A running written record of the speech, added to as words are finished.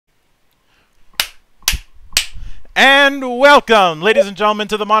And welcome, ladies and gentlemen,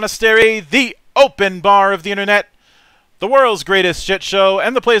 to the Monastery, the open bar of the internet, the world's greatest shit show,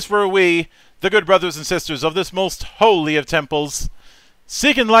 and the place where we, the good brothers and sisters of this most holy of temples,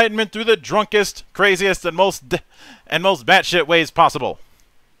 seek enlightenment through the drunkest, craziest, and most batshit ways possible.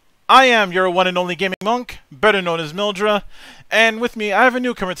 I am your one and only gaming monk, better known as Mildra, and with me I have a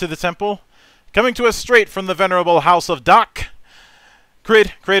newcomer to the temple, coming to us straight from the venerable House of Doc,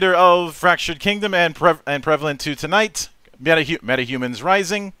 creator of Fractured Kingdom and prevalent to tonight, Metahumans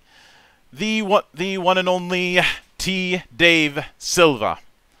Rising, the one and only Dave Silva.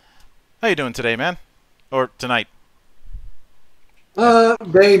 How you doing today, man? Or tonight?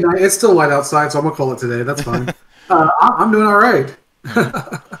 Day, night. It's still light outside, so I'm gonna call it today. That's fine. I'm doing all right.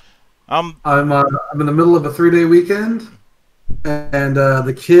 I'm in the middle of a 3-day weekend, and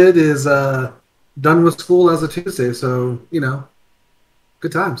the kid is done with school as of Tuesday, so you know.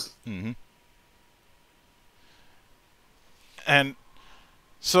 Good times. Mm-hmm. And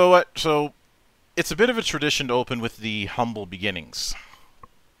so it's a bit of a tradition to open with the humble beginnings,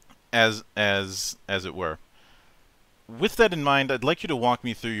 as it were. With that in mind, I'd like you to walk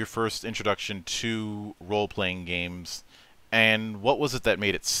me through your first introduction to role-playing games, and what was it that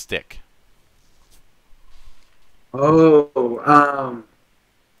made it stick? Oh,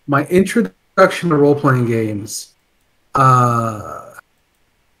 my introduction to role-playing games.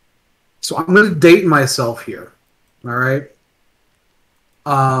 So I'm going to date myself here, all right?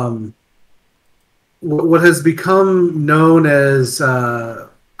 What has become known as, I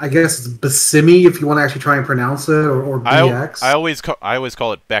guess, it's Basimi, if you want to actually try and pronounce it, or BX. I always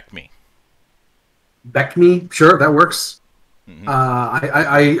call it Beckme. Beckme, sure, that works. Mm-hmm.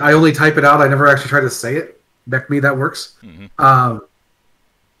 I only type it out. I never actually try to say it. Beckme, that works. Mm-hmm.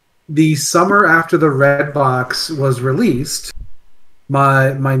 The summer after the Red Box was released,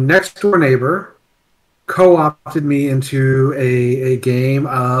 my next door neighbor co-opted me into a game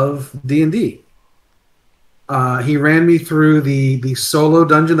of D&D. He ran me through the solo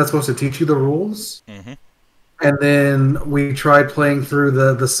dungeon that's supposed to teach you the rules, mm-hmm. and then we tried playing through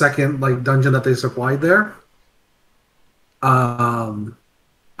the second dungeon that they supplied there.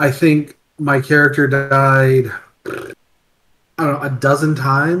 I think my character died, I don't know, a dozen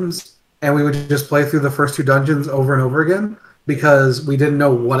times, and we would just play through the first 2 dungeons over and over again. Because we didn't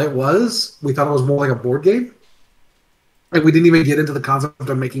know what it was. We thought it was more like a board game. And we didn't even get into the concept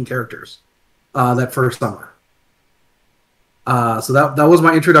of making characters that first summer. So that was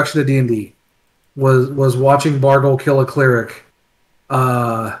my introduction to D&D. Was watching Bargle kill a cleric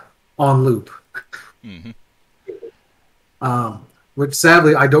on loop. Mm-hmm. Which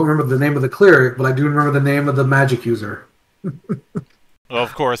sadly, I don't remember the name of the cleric, but I do remember the name of the magic user. Well,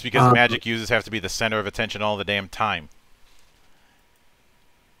 of course, because magic users have to be the center of attention all the damn time.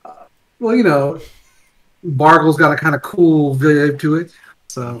 Well, you know, Bargle's got a kind of cool vibe to it,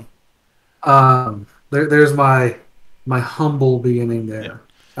 so there's my humble beginning there.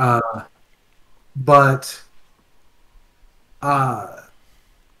 Yeah. But I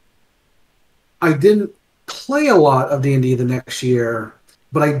didn't play a lot of D&D the next year,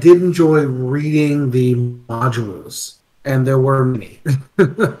 but I did enjoy reading the modules, and there were many.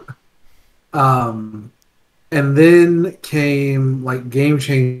 And then came Game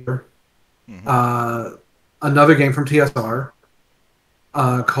Changer. Mm-hmm. Another game from TSR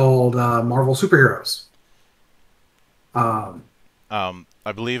called Marvel Superheroes.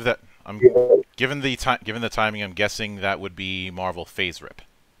 I believe that given the timing, I'm guessing that would be Marvel Phase Rip.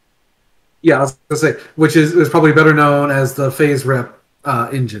 Yeah, I was gonna say, which is probably better known as the Phase Rip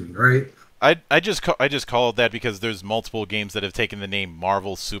engine, right? I just call it that because there's multiple games that have taken the name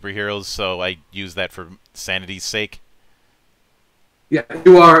Marvel Superheroes, so I use that for sanity's sake. Yeah,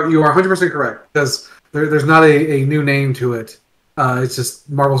 you are 100% correct, because there's not a new name to it. It's just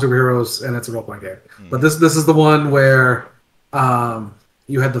Marvel Superheroes, and it's a role-playing game. Mm. But this is the one where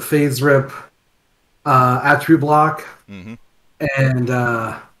you had the Phase Rip attribute block, mm-hmm. and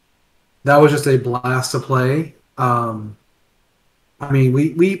that was just a blast to play. I mean,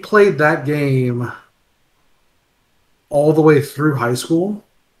 we played that game all the way through high school,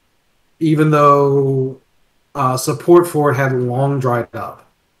 even though support for it had long dried up.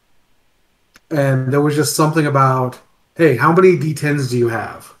 And there was just something about, hey, how many D10s do you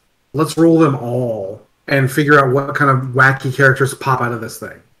have? Let's roll them all and figure out what kind of wacky characters pop out of this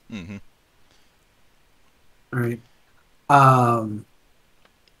thing. Mm-hmm. All right.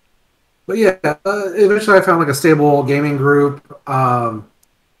 But yeah, eventually I found a stable gaming group.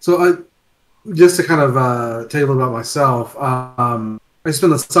 Just to kind of tell you a little about myself, I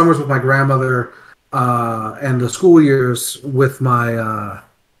spent the summers with my grandmother and the school years with my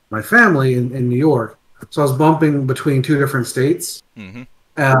my family in New York. So I was bumping between two different states. Mm-hmm.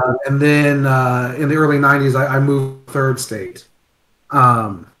 And then in the early 90s, I moved third state.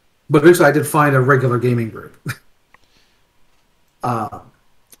 But eventually I did find a regular gaming group.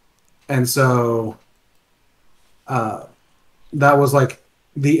 And so that was like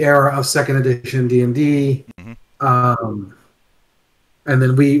the era of second edition D&D. Mm-hmm. And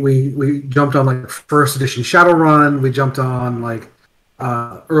then we jumped on like first edition Shadowrun. We jumped on like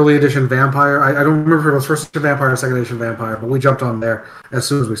early edition Vampire. I don't remember if it was first edition Vampire or second edition Vampire, but we jumped on there as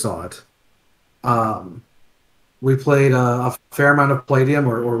soon as we saw it. We played a fair amount of Palladium,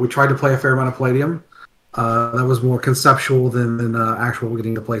 or we tried to play a fair amount of Palladium. That was more conceptual than actual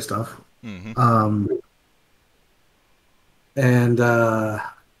getting to play stuff. Mm-hmm. And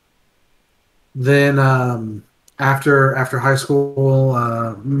then after high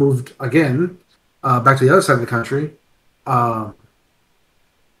school, moved again back to the other side of the country.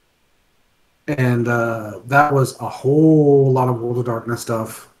 And that was a whole lot of World of Darkness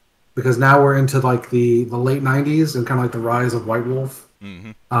stuff, because now we're into like the late 90s and kind of like the rise of White Wolf.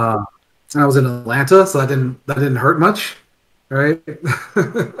 Mm-hmm. And I was in Atlanta, so that didn't hurt much, right?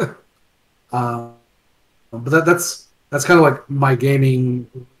 But that's kind of like my gaming.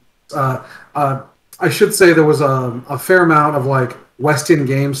 I should say there was a fair amount of like West End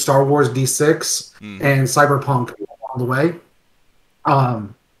games, Star Wars D6, and Cyberpunk along the way.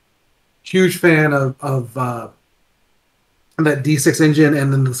 Huge fan of that D6 engine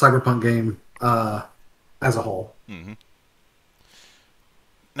and then the Cyberpunk game as a whole. Mm-hmm.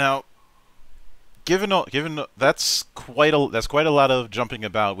 Now, given that's quite a lot of jumping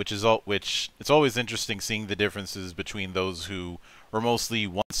about, which it's always interesting seeing the differences between those who were mostly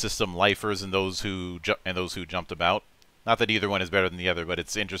one system lifers and those who jumped about. Not that either one is better than the other, but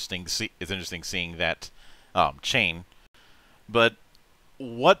it's interesting seeing that chain. But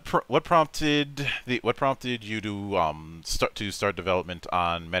what prompted you to start development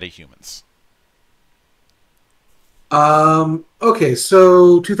on Metahumans? Okay,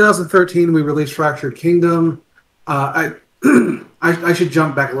 so 2013 we released Fractured Kingdom. I should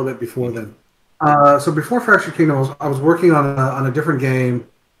jump back a little bit before then. So before Fractured Kingdom, I was working on a different game,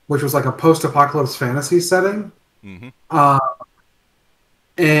 which was like a post-apocalypse fantasy setting. Mm-hmm.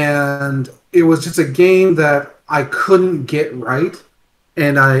 And it was just a game that I couldn't get right,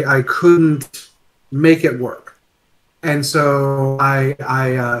 and I couldn't make it work. And so I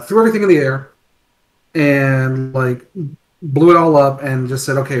threw everything in the air and like blew it all up and just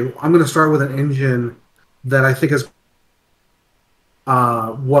said, okay, I'm going to start with an engine that I think is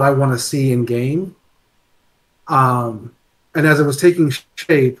what I want to see in game. And as it was taking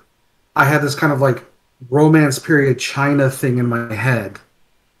shape, I had this kind of like Romance period China thing in my head.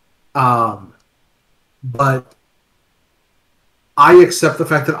 But I accept the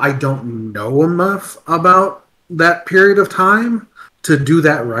fact that I don't know enough about that period of time to do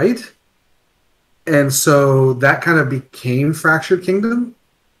that right. And so that kind of became Fractured Kingdom.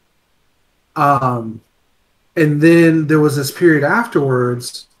 And then there was this period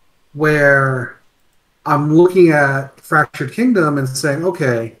afterwards where I'm looking at Fractured Kingdom and saying,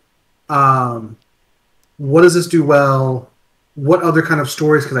 okay, what does this do well? What other kind of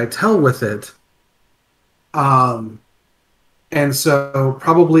stories can I tell with it? And so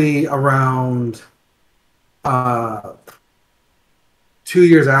probably around 2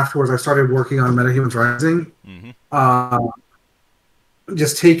 years afterwards, I started working on Metahumans Rising. Mm-hmm.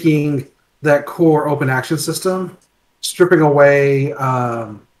 Just taking that core open action system, stripping away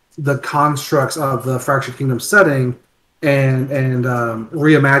the constructs of the Fractured Kingdom setting, and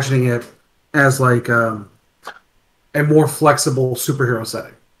reimagining it as like a more flexible superhero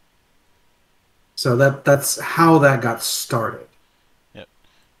setting. So that's how that got started. Yep.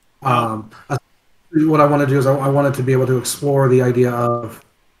 What I want to do is I wanted to be able to explore the idea of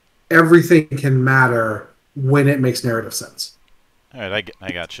everything can matter when it makes narrative sense. All right,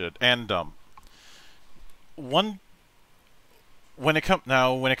 I got you. And when it comes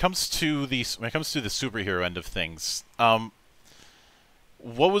to the superhero end of things,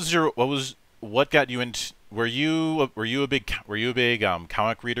 what got you into? Were you a big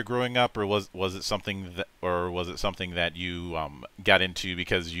comic reader growing up, or was it something that you got into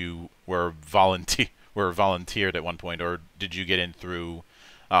because you were volunteered at one point, or did you get in through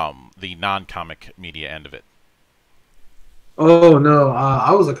the non-comic media end of it? Oh no,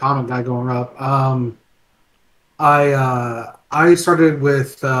 I was a comic guy growing up. I started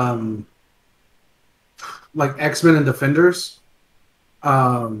with like X-Men and Defenders,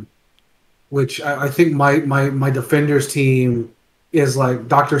 which I think my Defenders team is like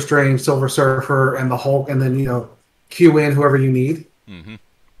Doctor Strange, Silver Surfer, and the Hulk, and then Q in whoever you need. Mm-hmm.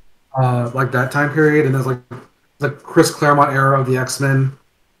 like that time period, and there's like the Chris Claremont era of the X-Men.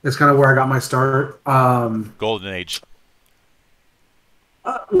 It's kind of where I got my start. Golden Age.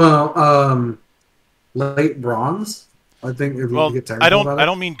 Well, late bronze. I think if you get technical about it. I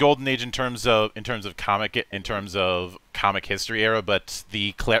don't mean golden age in terms of comic history era, but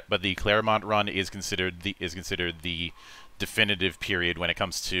the Claremont run is considered the definitive period when it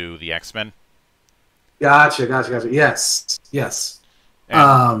comes to the X-Men. Gotcha. Yes.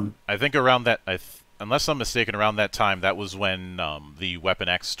 And I think around that, unless I'm mistaken, around that time, that was when the Weapon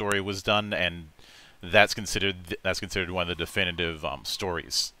X story was done, and that's considered one of the definitive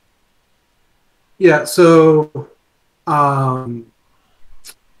stories. Yeah. So. It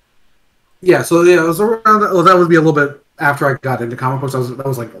was around. Well, that would be a little bit after I got into comic books. That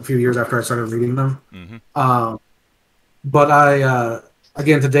was like a few years after I started reading them. Mm-hmm. But I,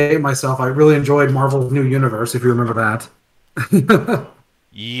 again, to date myself, I really enjoyed Marvel's New Universe. If you remember that.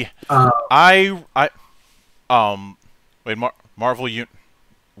 Yeah. Wait,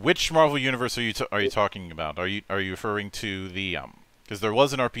 which Marvel universe are you talking about? Are you referring to the because there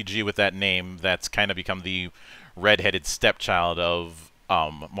was an RPG with that name that's kind of become the redheaded stepchild of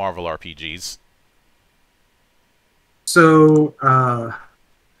Marvel RPGs. So I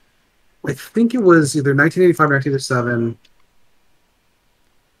think it was either 1985 or 1987.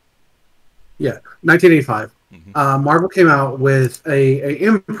 Yeah, 1985. Mm-hmm. Marvel came out with a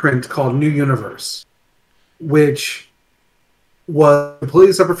imprint called New Universe, which was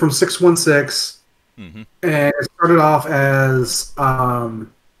completely separate from 616. Mm-hmm. And it started off as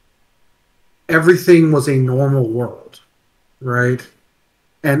everything was a normal world, right?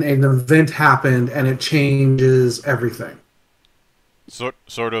 And an event happened, and it changes everything.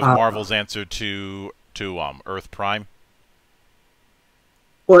 Sort of Marvel's answer to Earth Prime.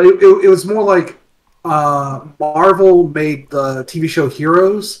 Well, it was more like Marvel made the TV show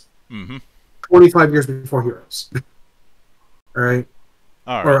Heroes 25 years before Heroes. All right?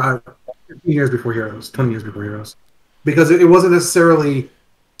 All right. Or 15 years before Heroes, 20 years before Heroes. Because it wasn't necessarily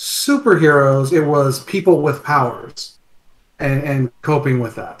superheroes, it was people with powers and coping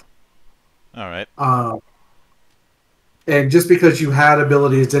with that. All right. And just because you had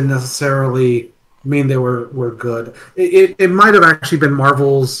abilities didn't necessarily mean they were good. It might have actually been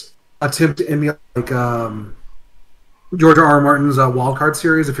Marvel's attempt to emulate like George R. R. Martin's Wildcard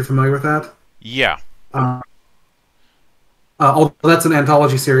series, if you're familiar with that. Yeah. Although that's an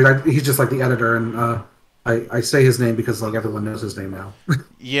anthology series, he's just like the editor, and I say his name because like everyone knows his name now.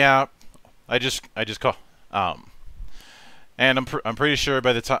 Yeah, I just call and I'm pretty sure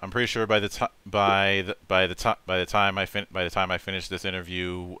by the time I finish this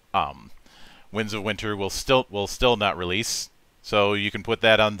interview, Winds of Winter will still not release. So you can put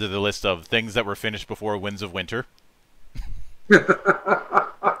that onto the list of things that were finished before Winds of Winter. Excuse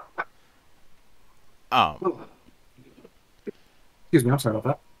me, I'm sorry about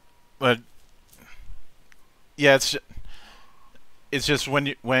that. But yeah, it's just when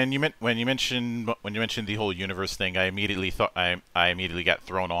you mentioned the whole universe thing, I immediately got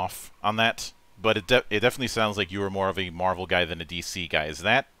thrown off on that. But it definitely sounds like you were more of a Marvel guy than a DC guy. Is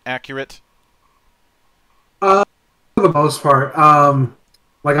that accurate? For the most part,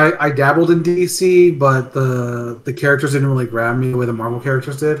 like I dabbled in DC, but the characters didn't really grab me the way the Marvel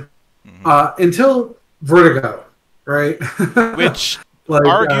characters did. Until Vertigo, right? Which like,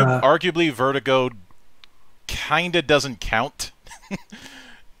 arguably Vertigo kinda doesn't count.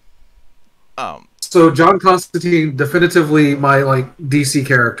 So John Constantine, definitively my like DC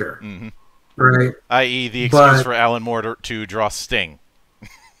character, right? I.e., the excuse for Alan Moore to draw Sting.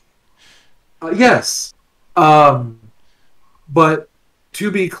 Yes, but to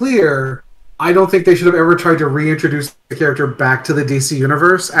be clear, I don't think they should have ever tried to reintroduce the character back to the DC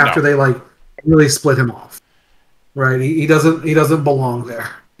universe after they like really split him off. Right? He doesn't belong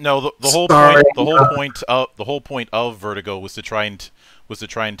there. No, the whole point of Vertigo was to try and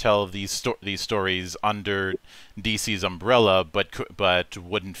tell these stories under DC's umbrella, but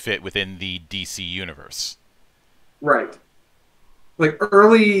wouldn't fit within the DC universe. Right. Like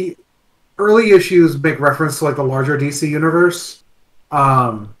early issues make reference to like the larger DC universe,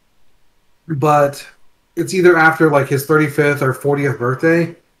 but it's either after like his 35th or 40th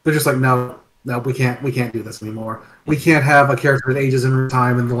birthday. They're just like, no, we can't do this anymore. We can't have a character that ages in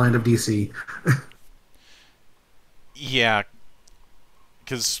time in the land of DC. Yeah,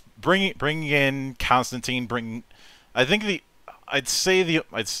 because bringing in Constantine, I'm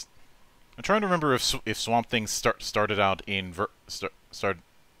trying to remember if Swamp Thing started out in Vertigo,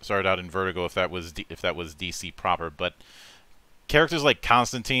 if that was DC proper, but characters like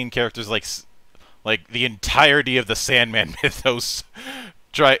Constantine, characters like the entirety of the Sandman mythos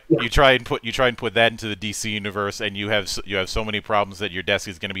You try and put that into the DC universe, and you have so many problems that your desk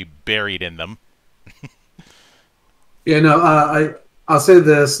is going to be buried in them. Yeah, no, I'll say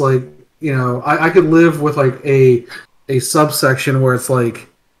this, like, you know, I could live with like a subsection where it's like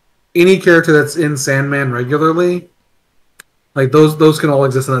any character that's in Sandman regularly, like those can all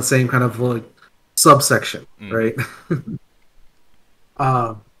exist in that same kind of like subsection, right?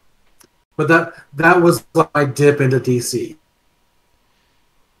 But that was my dip into DC.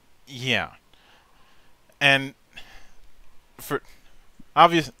 Yeah, and for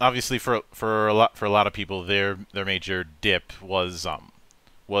obviously for a lot of people, their major dip was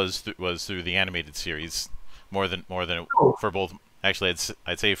through the animated series more than for both. Actually,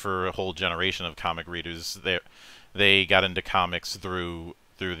 I'd say for a whole generation of comic readers, they got into comics through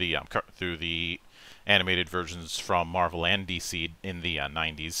the animated versions from Marvel and DC in the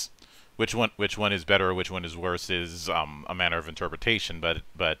 90s. Which one is better or which one is worse is a matter of interpretation,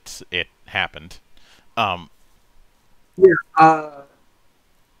 but it happened. Yeah,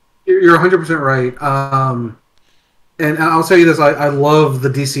 you're 100% right. And I'll tell you this: I love the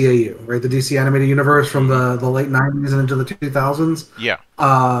DCAU, right? The DC animated universe from the late 90s and into the 2000s. Yeah.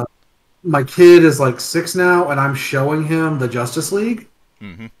 My kid is like 6 now, and I'm showing him the Justice League,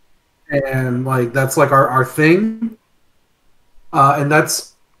 and like that's like our thing, and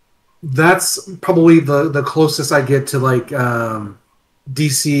that's probably the closest I get to like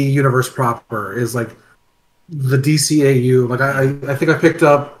DC universe proper is like the DCAU. Like I think I picked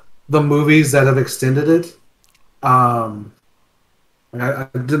up the movies that have extended it. I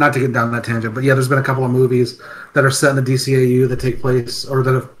did not to get down that tangent, but yeah, there's been a couple of movies that are set in the DCAU that take place or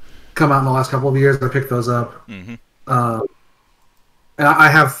that have come out in the last couple of years. I picked those up, and I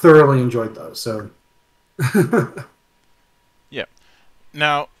have thoroughly enjoyed those. So, yeah.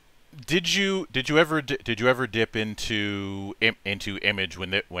 Now, did you ever dip into Image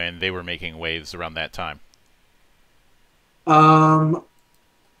when they were making waves around that time?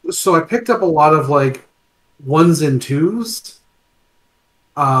 So I picked up a lot of like 1s and 2s.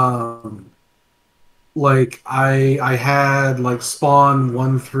 Like I had like Spawn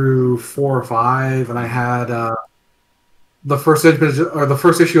 1 through 4 or 5, and I had the first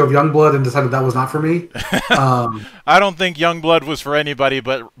issue of Youngblood, and decided that was not for me. I don't think Youngblood was for anybody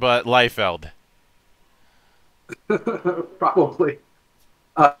but Liefeld. Probably.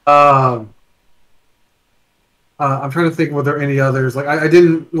 I'm trying to think, were there any others? Like I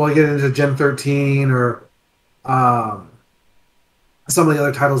didn't really get into Gen 13 or some of the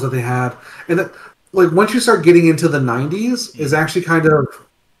other titles that they had, and that, like once you start getting into the 90s is actually kind of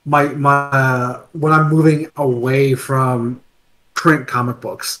my when I'm moving away from print comic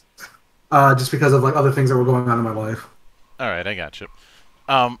books, just because of like other things that were going on in my life. All right, I got you.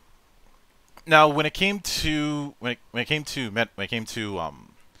 Now when it came to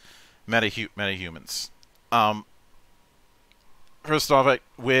Metahumans, first off,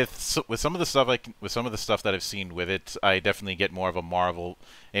 with some of the stuff that I've seen with it, I definitely get more of a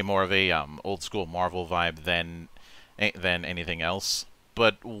old school Marvel vibe than anything else.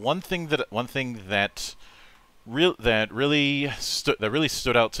 But one thing that really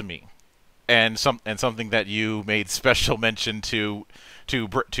stood out to me, and something that you made special mention to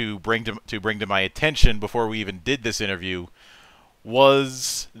bring to my attention before we even did this interview,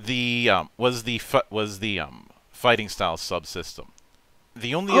 was the fighting style subsystem.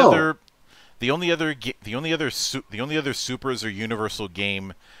 The only other supers or universal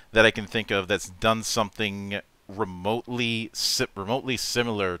game that I can think of that's done something remotely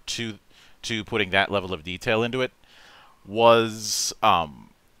similar to putting that level of detail into it was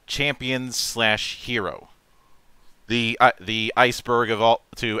Champions/Hero. The iceberg of all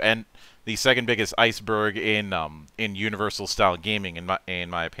and the second biggest iceberg in universal style gaming in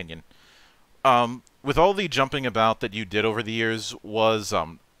my opinion. With all the jumping about that you did over the years, was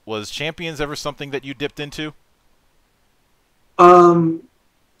Champions ever something that you dipped into?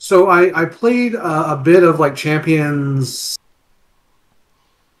 So I played a bit of like Champions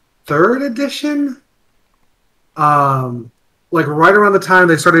 3rd edition. Like right around the time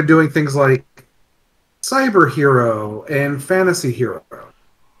they started doing things like Cyber Hero and Fantasy Hero.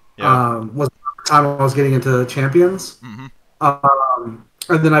 Yeah. Was the time I was getting into Champions. And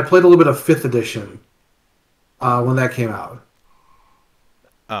then I played a little bit of 5th edition when that came out.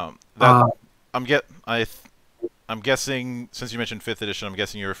 I'm guessing, since you mentioned 5th edition, I'm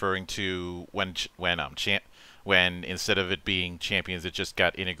guessing you're referring to when instead of it being Champions, it just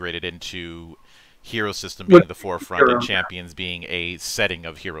got integrated into Hero System being the forefront, and Champions being a setting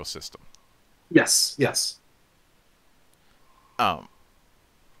of Hero System. Yes.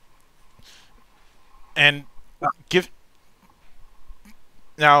 And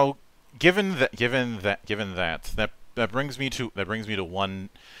Now, that brings me to one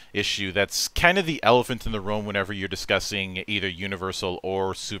issue that's kind of the elephant in the room whenever you're discussing either Universal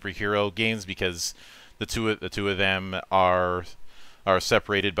or superhero games, because the two of them are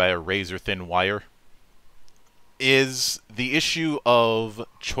separated by a razor thin wire. Is the issue of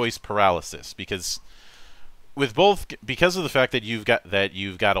choice paralysis, because because of the fact that you've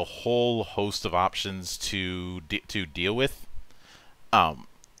got a whole host of options to deal with.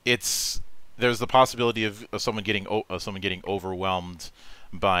 It's there's the possibility of someone getting overwhelmed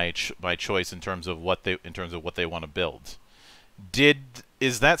by choice in terms of what they want to build.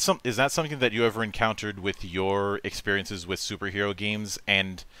 Is that something that you ever encountered with your experiences with superhero games?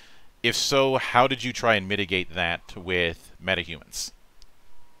 And if so, how did you try and mitigate that with Metahumans?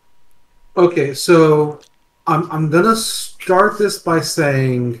 Okay, so I'm gonna start this by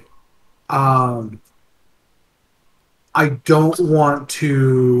saying, I don't want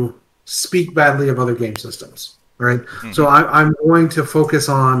to speak badly of other game systems, right? Mm-hmm. So I'm going to focus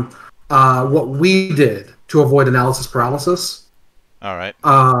on what we did to avoid analysis paralysis. All right.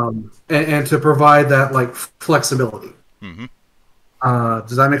 And to provide that like flexibility. Mm-hmm.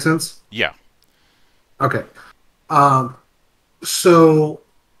 Does that make sense? Yeah. Okay. So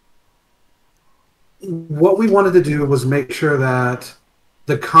what we wanted to do was make sure that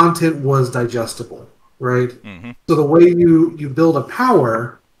the content was digestible, right? Mm-hmm. So the way you build a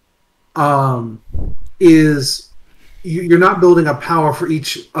power is you're not building a power for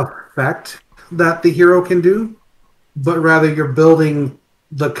each effect that the hero can do, but rather you're building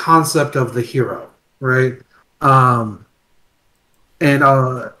the concept of the hero, right? And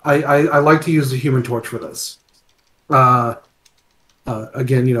I like to use the Human Torch for this.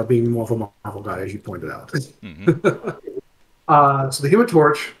 Again, being more of a Marvel guy, as you pointed out. Mm-hmm. So the Human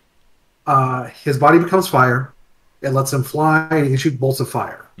Torch, his body becomes fire. It lets him fly, and he can shoot bolts of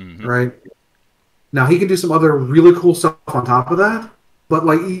fire, mm-hmm. right? Now, he can do some other really cool stuff on top of that, but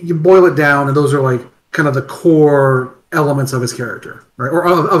like you boil it down, and those are like kind of the core elements of his character, right? Or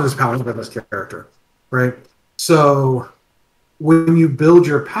of his power, of his character, right? So when you build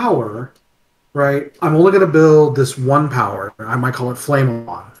your power, right, I'm only going to build this one power. I might call it Flame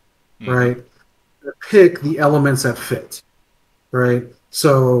On, right? Pick the elements that fit, right?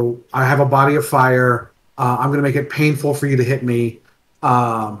 So I have a body of fire. I'm going to make it painful for you to hit me.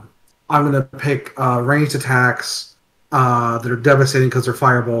 I'm going to pick ranged attacks that are devastating because they're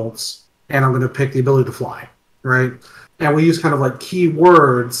firebolts. And I'm going to pick the ability to fly, right? And we use kind of like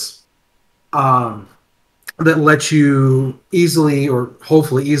keywords that let you easily, or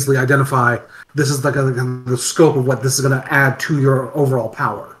hopefully easily, identify this is like the scope of what this is going to add to your overall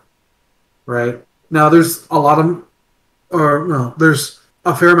power, right? Now, there's there's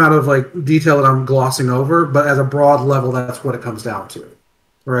a fair amount of like detail that I'm glossing over, but at a broad level, that's what it comes down to,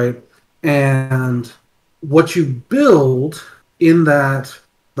 right? And what you build in that,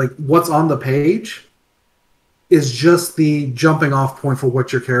 like what's on the page, is just the jumping off point for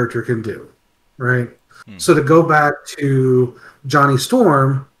what your character can do, right? So to go back to Johnny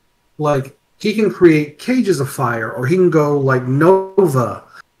Storm, like he can create cages of fire, or he can go like Nova,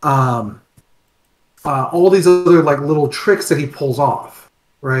 all these other like little tricks that he pulls off,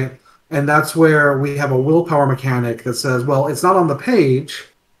 right? And that's where we have a willpower mechanic that says, well, it's not on the page,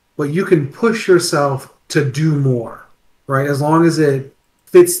 but you can push yourself to do more, right? As long as it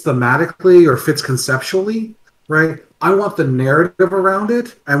fits thematically or fits conceptually, right? I want the narrative around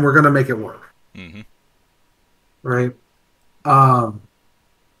it, and we're going to make it work. Mm-hmm. Right. Does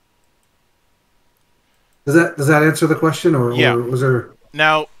that answer the question, or was there?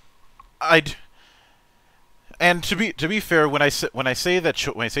 Now, and to be fair, when I say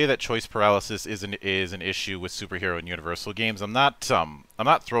that choice paralysis is an issue with superhero and Universal games, I'm not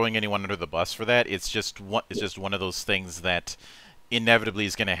throwing anyone under the bus for that. It's just one of those things that inevitably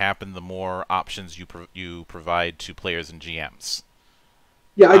is going to happen the more options you provide to players and GMs.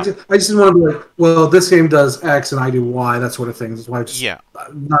 Yeah, I just didn't want to be like, well, this game does X and I do Y, that sort of thing. That's why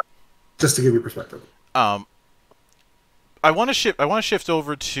not just to give you perspective. I want to shift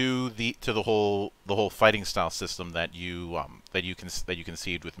over to the whole fighting style system that you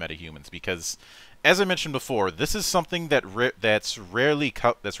conceived with Metahumans, because as I mentioned before, this is something that's rarely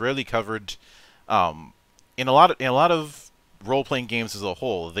covered in a lot of role-playing games as a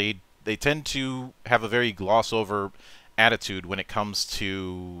whole. They tend to have a very gloss over attitude when it comes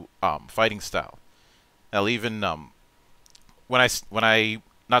to fighting style. Now, even when I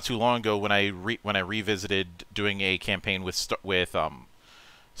not too long ago when I revisited doing a campaign with Star Wars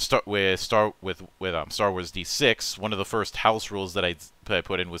D6, one of the first house rules that I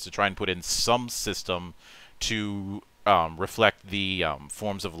put in was to try and put in some system to reflect the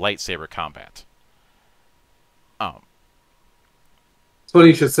forms of lightsaber combat. It's funny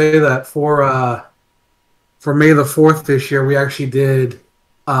you should say that. For May the 4th this year, we actually did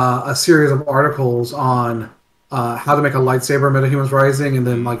a series of articles on how to make a lightsaber in Metahumans Rising, and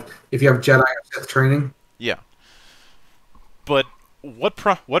then like if you have Jedi or Sith training. Yeah. But what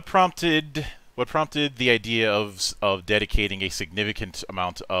prompted the idea of dedicating a significant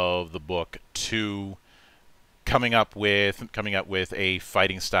amount of the book to coming up with a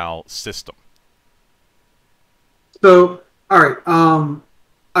fighting style system? So, all right,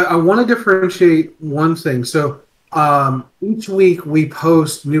 I want to differentiate one thing. So, each week we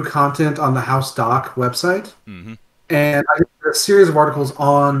post new content on the House Doc website, Mm-hmm. and I did a series of articles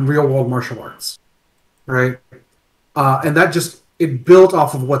on real world martial arts, right? And that just it built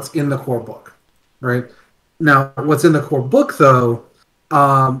off of what's in the core book, right? Now, what's in the core book, though,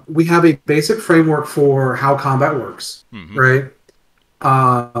 we have a basic framework for how combat works, Mm-hmm. right?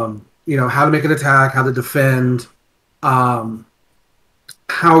 You know, how to make an attack, how to defend, how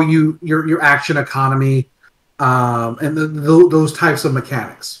your action economy, and those types of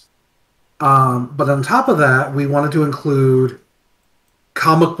mechanics. But on top of that, we wanted to include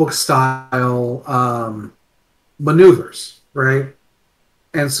comic book style maneuvers, right?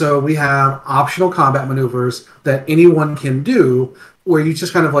 And so we have optional combat maneuvers that anyone can do, where you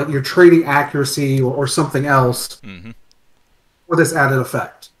just kind of like you're trading accuracy or something else Mm-hmm. for this added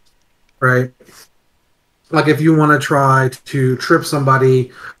effect, right? Like if you want to try to trip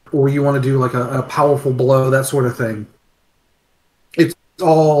somebody, or you want to do like a powerful blow, that sort of thing. It's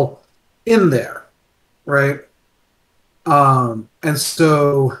all in there, right? And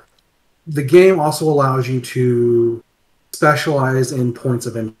so the game also allows you to specialize in points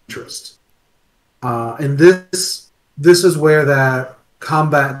of interest. And this is where that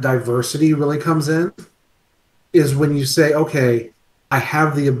combat diversity really comes in, is when you say, okay, I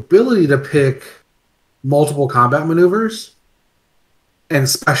have the ability to pick multiple combat maneuvers and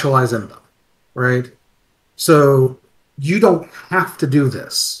specialize in them, right? So you don't have to do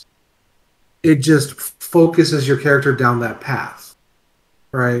this. It just focuses your character down that path,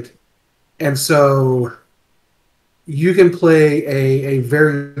 right? And so you can play a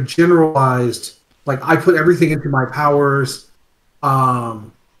very generalized, like I put everything into my powers,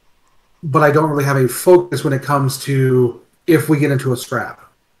 but I don't really have a focus when it comes to if we get into a scrap,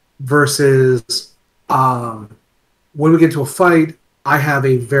 versus when we get into a fight, I have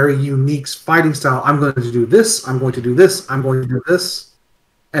a very unique fighting style. I'm going to do this, I'm going to do this, I'm going to do this,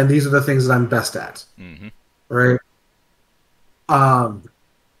 and these are the things that I'm best at. Mm-hmm. Right?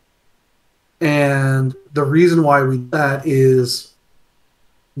 And the reason why we do that is,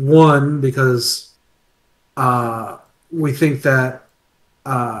 one, because we think that,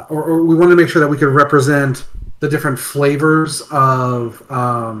 or we want to make sure that we can represent the different flavors of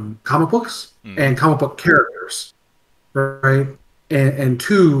comic books and comic book characters, right? And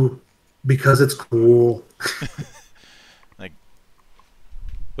two, because it's cool. Like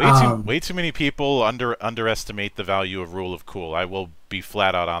way too many people underestimate the value of rule of cool. I will be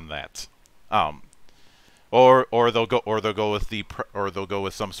flat out on that. Or they'll go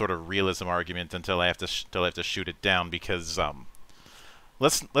with some sort of realism argument until I have to shoot it down, because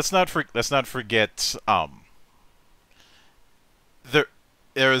let's not forget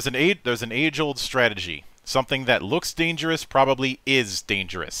there's an age-old strategy. Something that looks dangerous probably is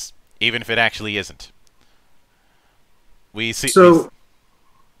dangerous, even if it actually isn't. We see. So,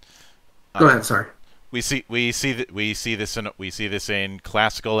 go ahead. Sorry. We see this in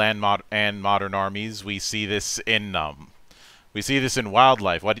classical and modern armies. We see this in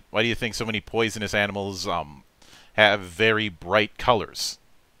wildlife. Why do you think so many poisonous animals have very bright colors?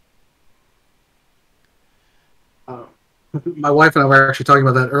 My wife and I were actually talking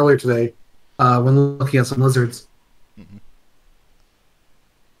about that earlier today when looking at some lizards. Mm-hmm.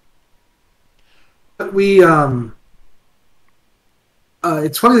 But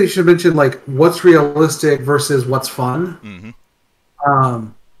it's funny that you should mention like what's realistic versus what's fun. Mm-hmm.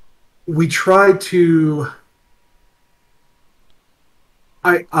 We try to,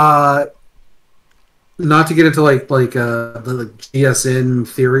 not to get into like the GSN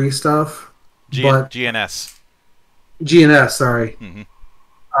theory stuff, but GNS. GNS, sorry. Mm-hmm.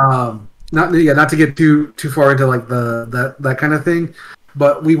 Not to get too far into like that kind of thing,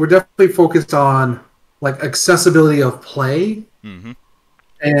 but we were definitely focused on like accessibility of play. Mm-hmm.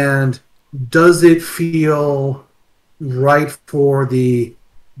 And does it feel right for the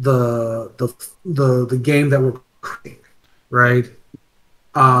game that we're creating, right?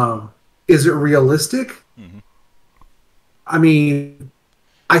 Is it realistic? Mm-hmm. I mean,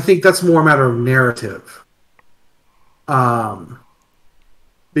 I think that's more a matter of narrative,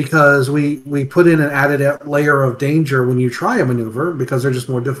 because we put in an added layer of danger when you try a maneuver because they're just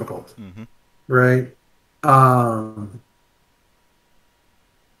more difficult, right?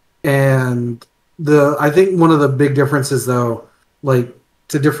 And I think one of the big differences, though, like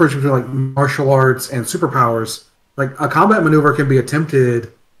to differentiate between like martial arts and superpowers, like a combat maneuver can be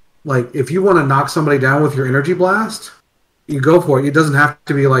attempted. Like if you want to knock somebody down with your energy blast, you go for it. It doesn't have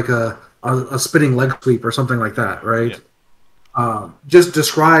to be like a spinning leg sweep or something like that, right? Yeah. Just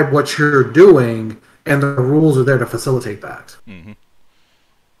describe what you're doing, and the rules are there to facilitate that.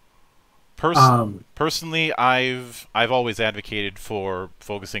 Personally, I've always advocated for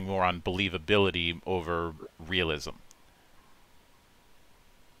focusing more on believability over realism.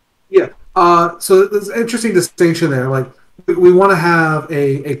 Yeah. So there's an interesting distinction there. Like we want to have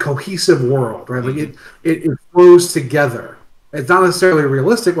a cohesive world, right? Like it flows together. It's not necessarily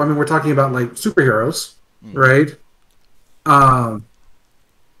realistic. I mean, we're talking about like superheroes, right?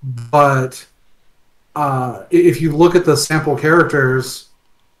 But if you look at the sample characters,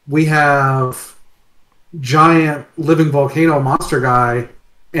 we have giant living volcano monster guy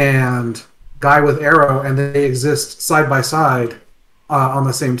and guy with arrow, and they exist side by side on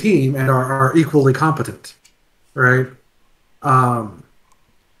the same team and are equally competent, right?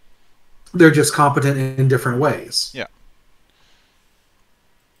 They're just competent in different ways. Yeah.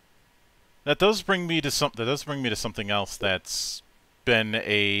 That does bring me to something else that's been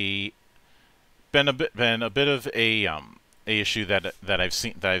a bit of a issue that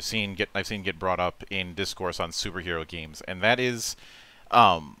I've seen get brought up in discourse on superhero games, and that is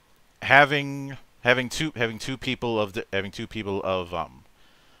having two people of different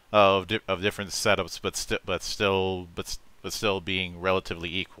setups, but still being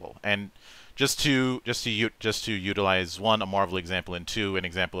relatively equal. And just to utilize one, a Marvel example, and two, an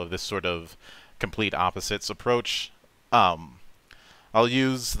example of this sort of complete opposites approach, I'll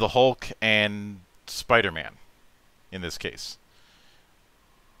use the Hulk and Spider-Man in this case.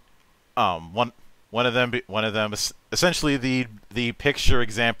 One of them is essentially the picture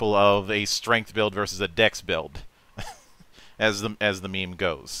example of a strength build versus a dex build, as the meme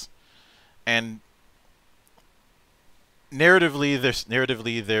goes, and narratively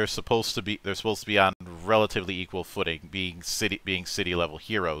they're supposed to be on relatively equal footing, being city level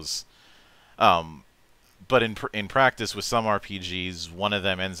heroes. But in practice, with some RPGs, one of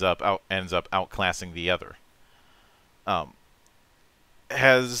them ends up outclassing the other.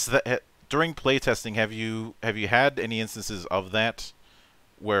 During playtesting, have you had any instances of that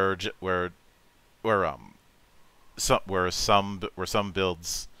where some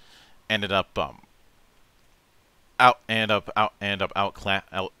builds ended up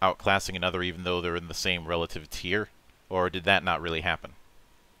outclassing another, even though they're in the same relative tier, or did that not really happen?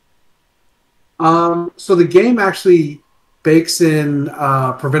 So the game actually bakes in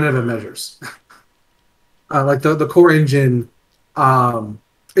preventative measures. Like the core engine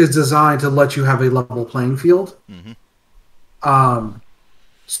is designed to let you have a level playing field.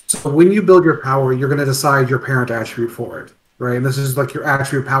 So when you build your power, you're going to decide your parent attribute for it, right? And this is like your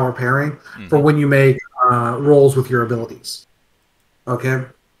attribute power pairing for when you make rolls with your abilities. Okay,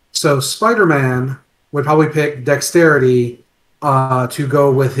 so Spider-Man would probably pick dexterity to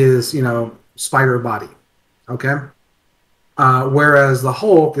go with his, spider body. Okay, whereas the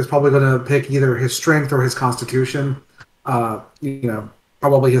Hulk is probably going to pick either his strength or his constitution.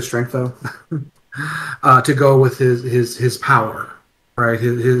 Probably his strength though, to go with his power, right?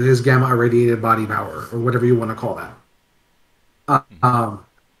 His gamma irradiated body power, or whatever you want to call that.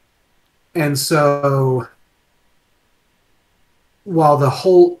 And so, while the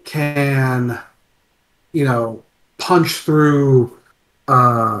Hulk can, punch through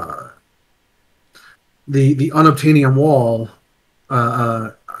the unobtainium wall,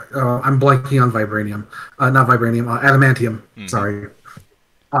 I'm blanking on vibranium, not vibranium, adamantium. Sorry.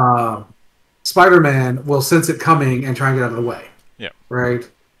 Spider-Man will sense it coming and try and get out of the way. Yeah. Right.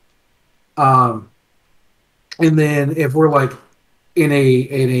 And then if we're like in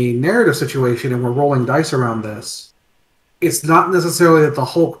a narrative situation and we're rolling dice around this, it's not necessarily that the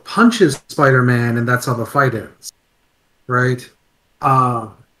Hulk punches Spider-Man and that's how the fight ends. Right.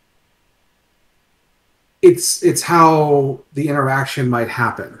 It's how the interaction might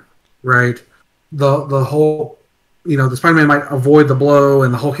happen. Right. The Hulk, the Spider-Man might avoid the blow,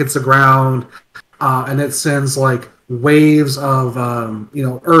 and the Hulk hits the ground, and it sends like waves of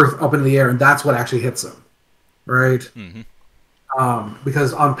Earth up into the air, and that's what actually hits him, right?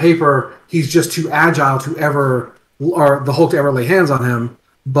 Because on paper he's just too agile or the Hulk to ever lay hands on him,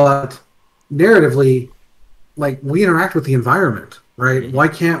 but narratively, like, we interact with the environment, right? Why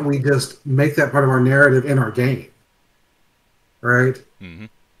can't we just make that part of our narrative in our game, right? Mm-hmm.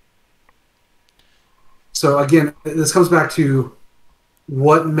 So again, this comes back to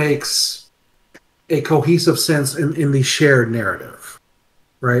what makes a cohesive sense in the shared narrative,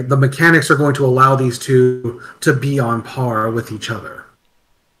 right? The mechanics are going to allow these two to be on par with each other.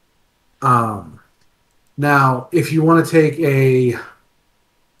 Now, if you want to take a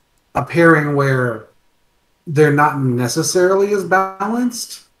pairing where they're not necessarily as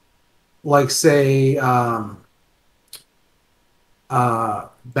balanced, like say Batman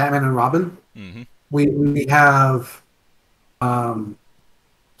and Robin, Mm-hmm. we have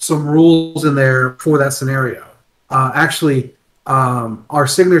some rules in there for that scenario. Actually, our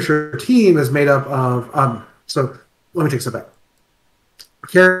signature team is made up of. So let me take a step back.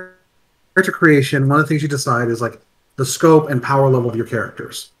 Character creation. One of the things you decide is like the scope and power level of your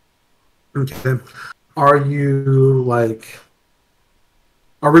characters. Okay, are you like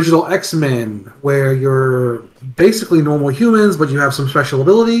original X-Men, where you're basically normal humans, but you have some special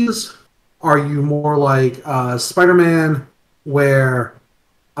abilities? Are you more like Spider-Man, where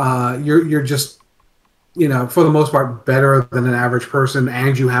you're just, you know, for the most part, better than an average person,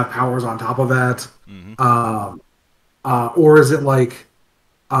 and you have powers on top of that? Mm-hmm. Or is it like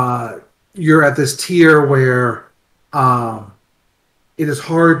you're at this tier where it is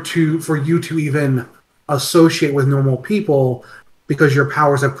hard for you to even associate with normal people because your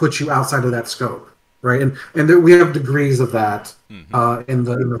powers have put you outside of that scope, right? And we have degrees of that in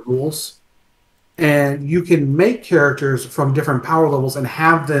the rules. And you can make characters from different power levels and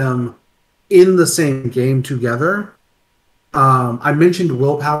have them in the same game together. I mentioned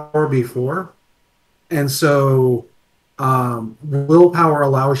willpower before. And so willpower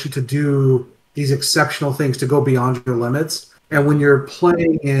allows you to do these exceptional things to go beyond your limits. And when you're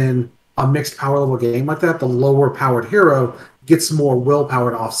playing in a mixed power level game like that, the lower powered hero gets more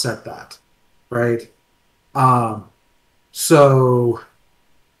willpower to offset that, right? So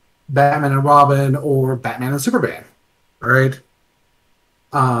Batman and Robin or Batman and Superman, right?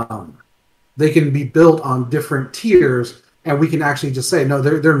 They can be built on different tiers, and we can actually just say, no,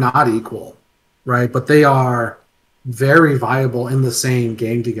 they're not equal, right? But they are very viable in the same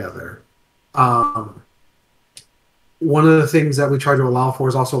game together. One of the things that we try to allow for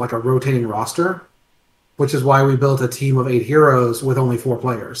is also like a rotating roster, which is why we built a team of 8 heroes with only 4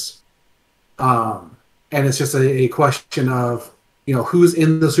 players. And it's just a question of, you know, who's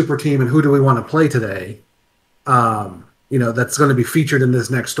in the super team and who do we want to play today? You know, that's going to be featured in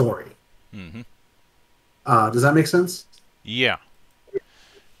this next story. Mm-hmm. Does that make sense? Yeah.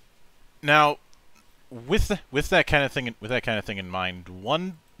 Now, with that kind of thing in mind,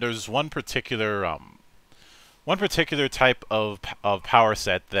 there's one particular type of power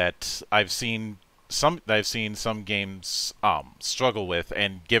set that I've seen some games struggle with,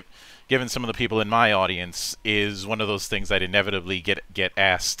 and given some of the people in my audience, is one of those things I'd inevitably get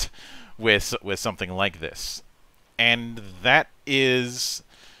asked with something like this, and that is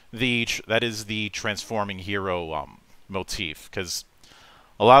the transforming hero motif. Because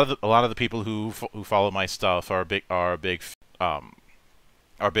a lot of the people who follow my stuff are big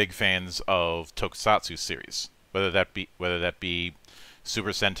fans of Tokusatsu series, whether that be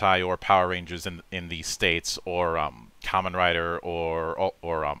Super Sentai or Power Rangers in the States, or Kamen Rider or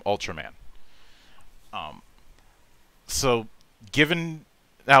Ultraman. So given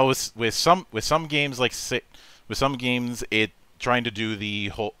now with some games it trying to do the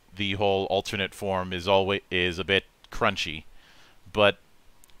whole alternate form is a bit crunchy, but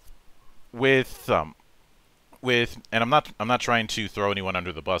with and I'm not trying to throw anyone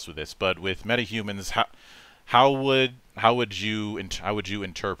under the bus with this, but with Metahumans, how would you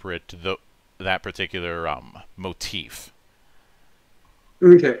interpret that particular motif?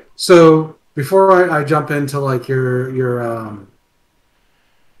 Okay, so before I jump into like your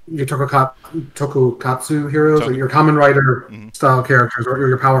Tokukatsu heroes, or your Kamen Rider style characters, or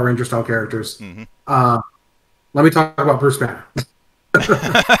your Power Ranger style characters, let me talk about Bruce Banner.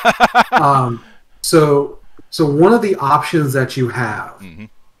 So one of the options that you have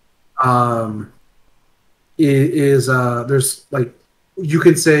is there's like, you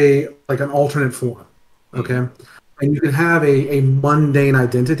can say like an alternate form, okay? And you can have a mundane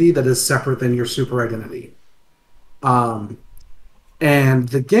identity that is separate than your super identity. And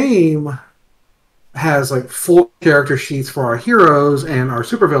the game has like full character sheets for our heroes and our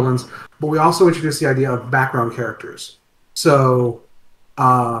supervillains, but we also introduce the idea of background characters. So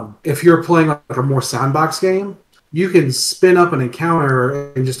if you're playing like a more sandbox game, you can spin up an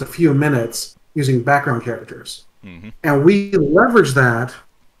encounter in just a few minutes using background characters. And we leverage that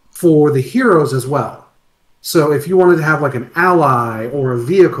for the heroes as well. So if you wanted to have like an ally or a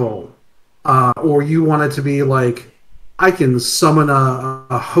vehicle, or you wanted to be like, I can summon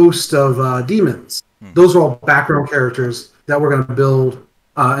a host of demons. Those are all background characters that we're going to build,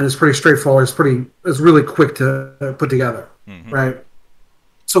 and it's pretty straightforward. It's really quick to put together, right?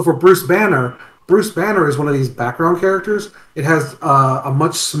 So for Bruce Banner is one of these background characters. It has a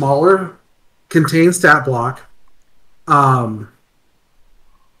much smaller contained stat block, and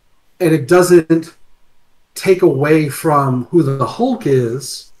it doesn't take away from who the Hulk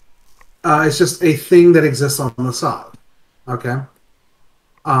is. It's just a thing that exists on the side. Okay.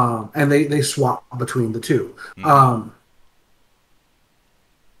 And they swap between the two.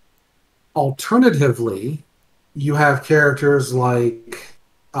 Alternatively, you have characters like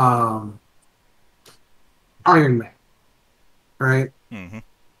Iron Man, right?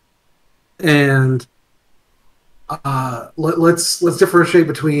 And let's differentiate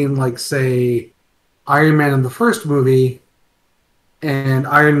between, like, say, Iron Man in the first movie and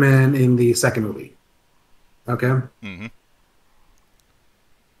Iron Man in the second movie. Okay?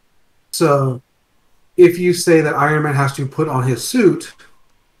 So, if you say that Iron Man has to put on his suit,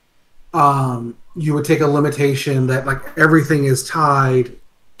 you would take a limitation that, like, everything is tied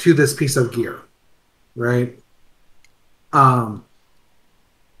to this piece of gear, right? And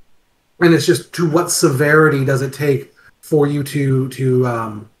it's just, to what severity does it take for you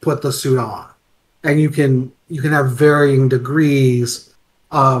to put the suit on? And you can have varying degrees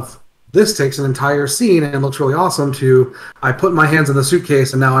of, this takes an entire scene and it looks really awesome, to, I put my hands in the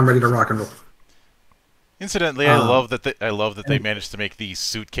suitcase and now I'm ready to rock and roll. Incidentally, I love that they managed to make the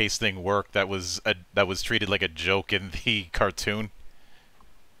suitcase thing work. That was treated like a joke in the cartoon.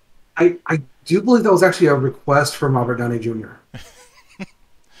 I do believe that was actually a request from Robert Downey Jr.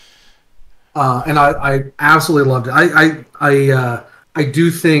 And I absolutely loved it. I do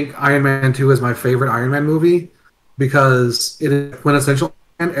think Iron Man 2 is my favorite Iron Man movie, because it is quintessential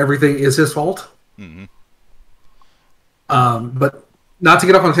and everything is his fault. But not to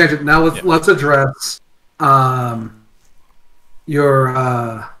get off on a tangent, now let's address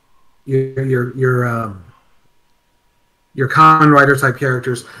your common writer type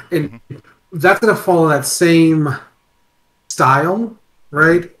characters, and that's going to follow that same style,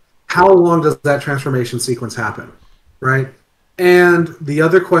 right? How long does that transformation sequence happen, right? And the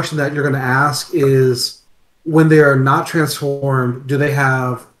other question that you're going to ask is, when they are not transformed, do they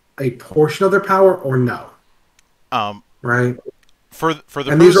have a portion of their power or no? Right. For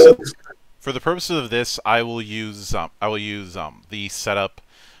the purposes of this, I will use the setup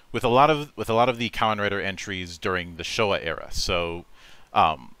with a lot of the Kamen Rider entries during the Showa era. So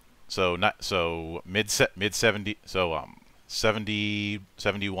mid 70, 70,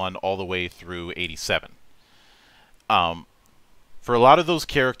 71 all the way through 87. For a lot of those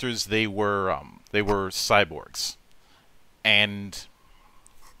characters, they were cyborgs, and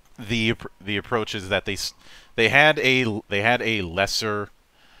the approach is that they had a lesser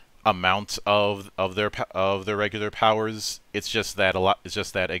amount of their regular powers. It's just that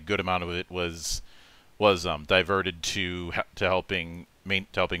a good amount of it was diverted to helping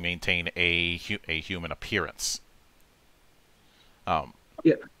maintain a human appearance.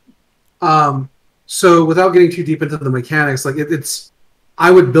 So without getting too deep into the mechanics, like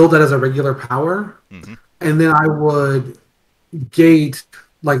I would build that as a regular power, and then I would gate,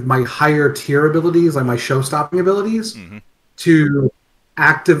 like, my higher tier abilities, like my show-stopping abilities, to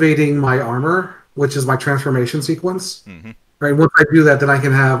activating my armor, which is my transformation sequence. Right. Once I do that, then I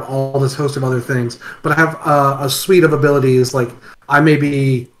can have all this host of other things. But I have a suite of abilities. Like, I may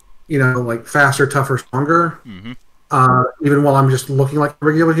be, like, faster, tougher, stronger, even while I'm just looking like a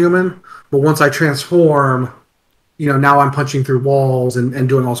regular human. But once I transform, now I'm punching through walls and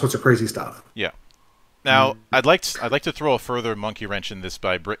doing all sorts of crazy stuff. Yeah. Now, I'd like to throw a further monkey wrench in this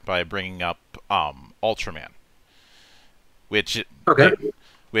by bringing up Ultraman, which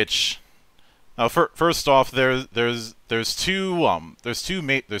first off, there's two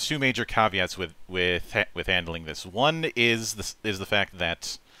major caveats with handling this. One is the fact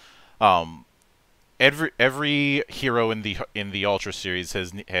that every hero in the Ultra series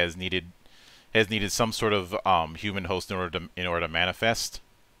has needed some sort of human host in order to manifest,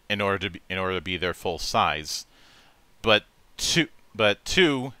 in order to be their full size. But two,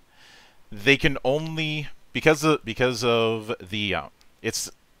 they can only, because of either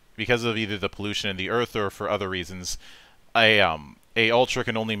the pollution in the earth or for other reasons, a Ultra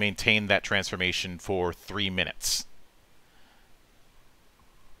can only maintain that transformation for 3 minutes.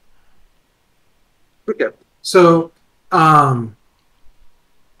 Okay, so I'm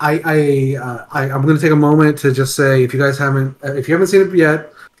going to take a moment to just say, if you haven't seen it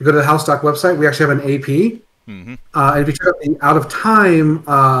yet, if you go to the House Stock website, we actually have an AP. And if you check out the Out of Time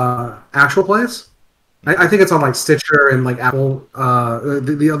actual plays, I think it's on like Stitcher and like Apple,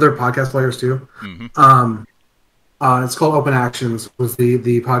 the other podcast players too. It's called Open Actions was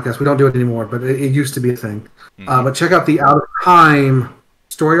the podcast. We don't do it anymore, but it used to be a thing. But check out the Out of Time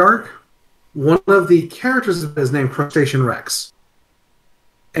story arc. One of the characters is named Crustacean Rex.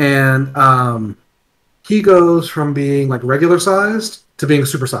 And he goes from being like regular sized to being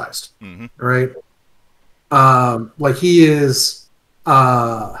supersized. Right? Like he is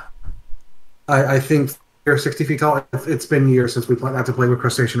I think they're 60 feet tall. It's been years since we got to play with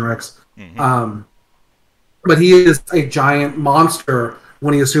Crustacean Rex. But he is a giant monster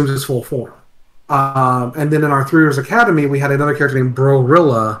when he assumes his full form. And then in our 3 Years Academy, we had another character named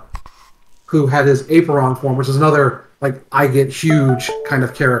Brorilla, who had his Aperon form, which is another, like, I get huge kind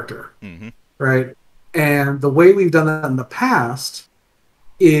of character. Right? And the way we've done that in the past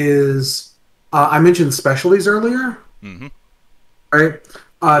is, I mentioned specialties earlier. Right?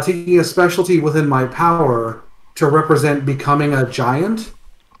 Taking a specialty within my power to represent becoming a giant,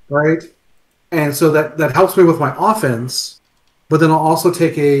 right? And so that helps me with my offense, but then I'll also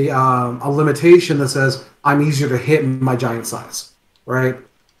take a limitation that says I'm easier to hit in my giant size, right?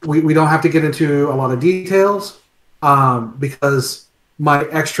 We don't have to get into a lot of details because my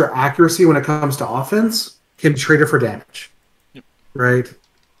extra accuracy when it comes to offense can be traded for damage, right?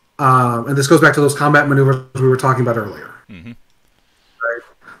 And this goes back to those combat maneuvers we were talking about earlier. Right?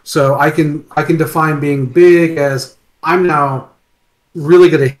 So I can define being big as I'm now really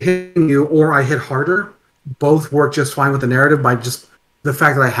good at hitting you, or I hit harder. Both work just fine with the narrative by just the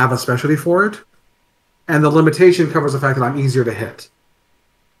fact that I have a specialty for it. And the limitation covers the fact that I'm easier to hit.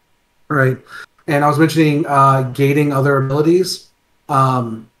 Right? And I was mentioning gating other abilities.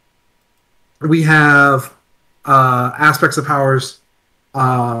 We have aspects of powers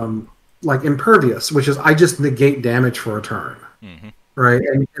like Impervious, which is I just negate damage for a turn. Right?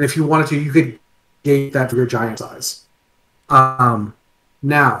 And if you wanted to, you could gate that to your giant size.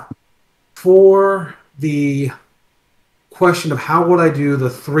 Now, for the question of how would I do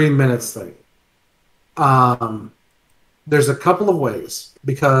the 3 minutes thing, there's a couple of ways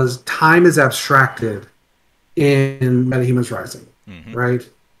because time is abstracted in Metahumans Rising, right?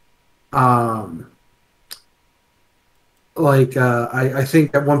 I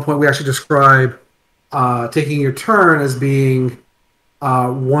think at one point we actually describe taking your turn as being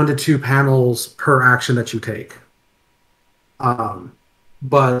 1 to 2 panels per action that you take.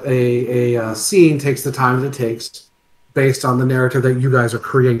 But a scene takes the time that it takes based on the narrative that you guys are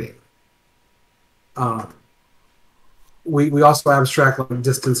creating. We also abstract like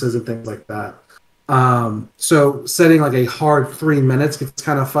distances and things like that. So setting like a hard 3 minutes gets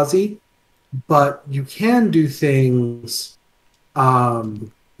kind of fuzzy, but you can do things.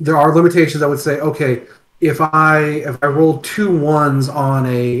 There are limitations that would say, okay, if I roll 2 1s on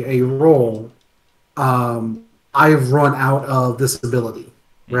a roll, I've run out of this ability,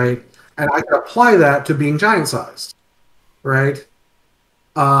 right? And I can apply that to being giant-sized, right?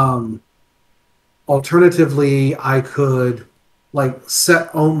 Alternatively, I could like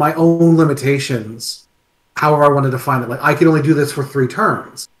set my own limitations, however I want to define it. Like I can only do this for 3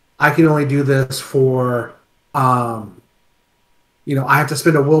 turns. I can only do this for, I have to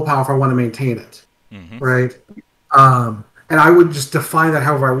spend a willpower if I want to maintain it, right? And I would just define that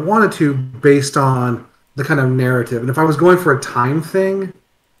however I wanted to based on the kind of narrative. And if I was going for a time thing,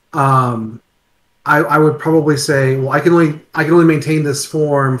 I would probably say, well, I can only maintain this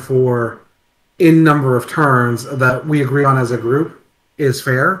form for in number of turns that we agree on as a group is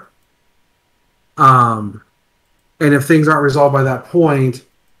fair. And if things aren't resolved by that point,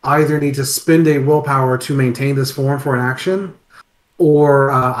 I either need to spend a willpower to maintain this form for an action,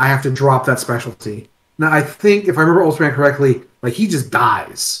 or I have to drop that specialty. Now, I think if I remember Ultraman correctly, like he just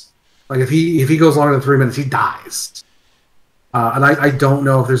dies. Like if he goes longer than 3 minutes, he dies. And I don't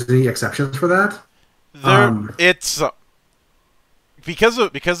know if there's any exceptions for that. It's because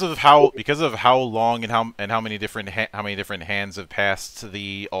of how long and how many different hands have passed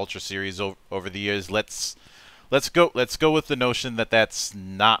the Ultra series over the years. Let's go with the notion that that's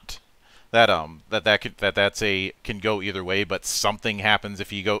not that can go either way, but something happens if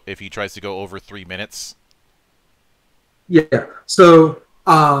he tries to go over 3 minutes. Yeah. So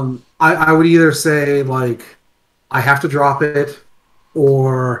I would either say like I have to drop it,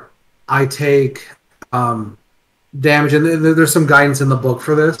 or I take damage, and there's some guidance in the book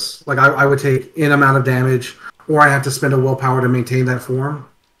for this. Like I would take an amount of damage, or I have to spend a willpower to maintain that form,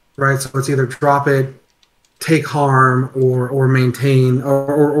 right? So it's either drop it, take harm, or maintain,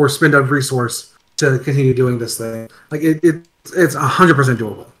 or spend a resource to continue doing this thing. Like it's 100%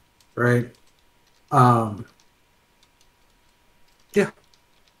 doable, right? Yeah.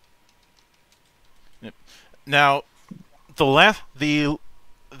 Now, the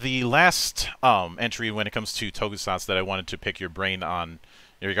last entry when it comes to tokusatsu that I wanted to pick your brain on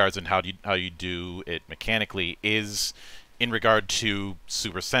in regards to how you do it mechanically is in regard to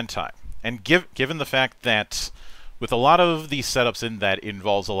Super Sentai. And given the fact that with a lot of these setups in that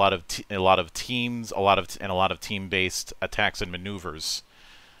involves a lot of teams, a lot of team-based attacks and maneuvers,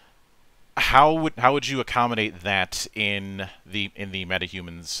 how would you accommodate that in the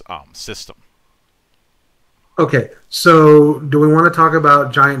Metahumans system? Okay, so do we want to talk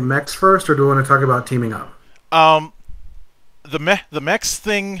about giant mechs first, or do we want to talk about teaming up? The mechs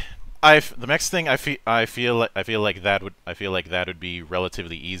thing, I feel like that would be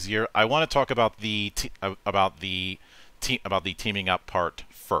relatively easier. I want to talk about the teaming up part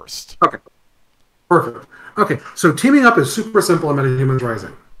first. Okay, perfect. Okay, so teaming up is super simple in Metahumans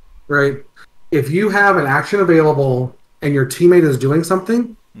Rising, right? If you have an action available and your teammate is doing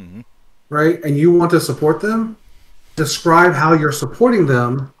something, right, and you want to support them, describe how you're supporting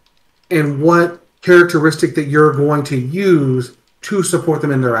them and what characteristic that you're going to use to support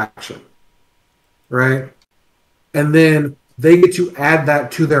them in their action, right? And then they get to add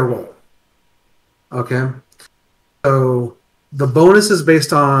that to their role. Okay? So the bonus is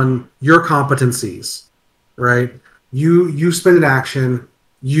based on your competencies, right? You spend an action,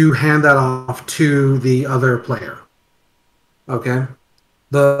 you hand that off to the other player. Okay?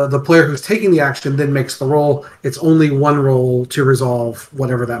 The player who's taking the action then makes the roll. It's only one roll to resolve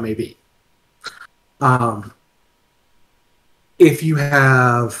whatever that may be. If you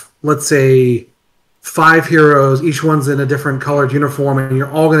have, let's say, 5 heroes, each one's in a different colored uniform, and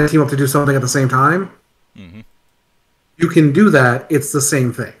you're all going to team up to do something at the same time, you can do that. It's the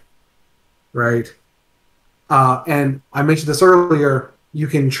same thing, right? And I mentioned this earlier, you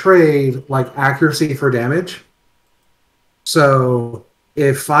can trade like accuracy for damage. So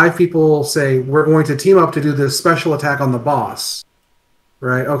if 5 people say, we're going to team up to do this special attack on the boss,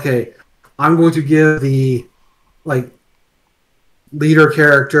 right? Okay, I'm going to give the leader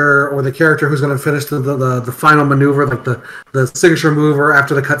character or the character who's going to finish the final maneuver, like the signature mover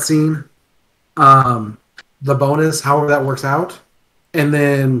after the cutscene, the bonus, however that works out, and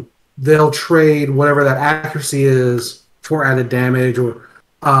then they'll trade whatever that accuracy is for added damage, or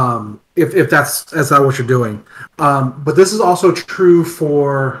if that's not what you're doing. But this is also true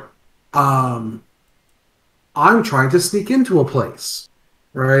for I'm trying to sneak into a place,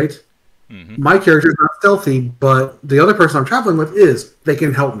 right? My character is not stealthy, but the other person I'm traveling with is. They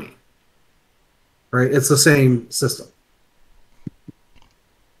can help me, right? It's the same system.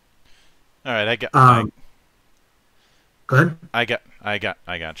 All right, Go ahead. I got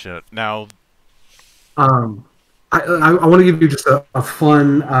you. Now, I want to give you just a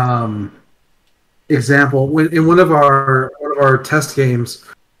fun example. In one of our test games,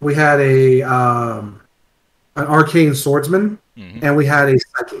 we had an arcane swordsman, and we had a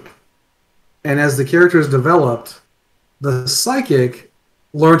psychic. And as the characters developed, the psychic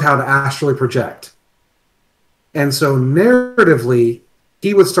learned how to astrally project. And so narratively,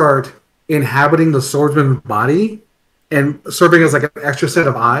 he would start inhabiting the swordsman's body and serving as like an extra set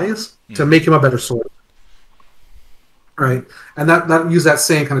of eyes to make him a better swordsman. Right? And that used that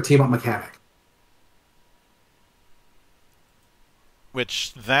same kind of team-up mechanic.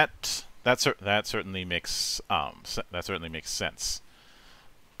 Which that certainly makes sense.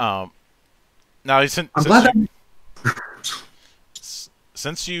 Now,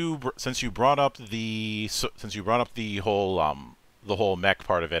 since you brought up the whole mech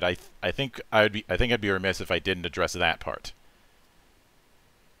part of it, I think I'd be remiss if I didn't address that part.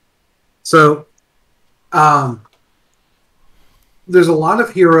 So, there's a lot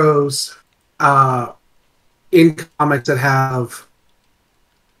of heroes in comics that have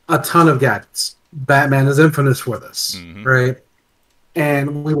a ton of gadgets. Batman is infamous for this, right?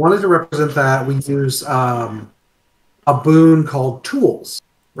 And we wanted to represent that. We use a boon called tools,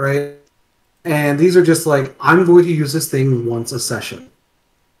 right? And these are just like, I'm going to use this thing once a session.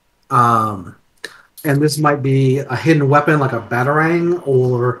 And this might be a hidden weapon like a batarang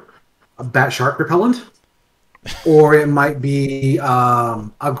or a bat shark repellent. Or it might be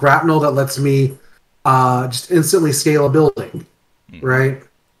a grapnel that lets me just instantly scale a building, right?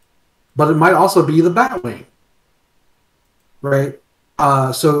 But it might also be the Batwing, right?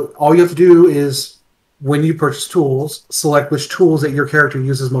 So all you have to do is, when you purchase tools, select which tools that your character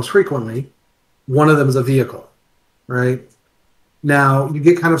uses most frequently. One of them is a vehicle, right? Now, you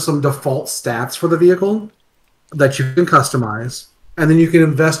get kind of some default stats for the vehicle that you can customize, and then you can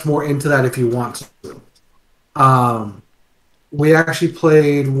invest more into that if you want to. We actually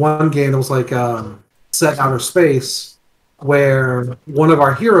played one game that was like set in outer space, where one of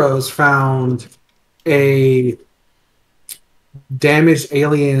our heroes found a damaged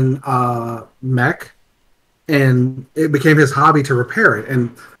alien mech, and it became his hobby to repair it.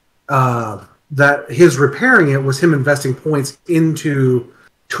 And that his repairing it was him investing points into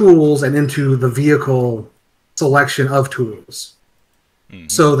tools and into the vehicle selection of tools,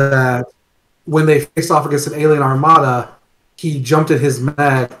 so that when they faced off against an alien armada, he jumped in his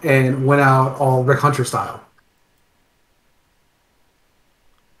mech and went out all Rick Hunter style.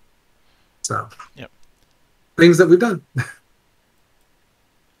 So, yep. Things that we've done.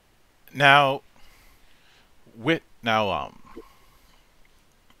 Now, with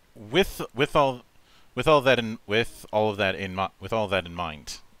all that in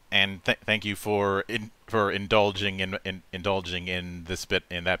mind, and thank you for indulging in this bit,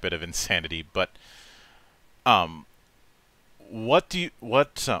 in that bit of insanity. But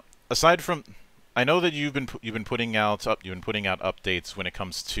aside from, I know that you've been putting out updates when it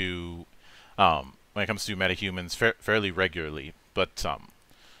comes to Metahumans fairly regularly, but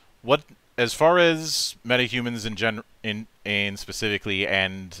what, as far as Metahumans in specifically,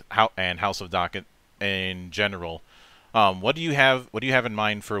 and House of Doc in general, what do you have in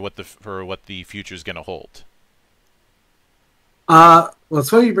mind for what the future is going to hold? Well, it's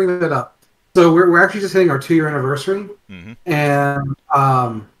funny you bring that up. So we're actually just hitting our 2-year anniversary, and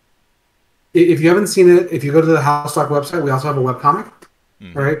if you haven't seen it, if you go to the House Doc website, we also have a webcomic.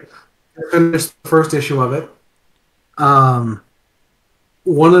 Right, I finished the first issue of it.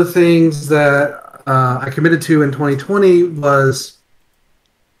 One of the things that I committed to in 2020 was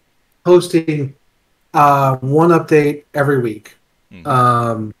posting one update every week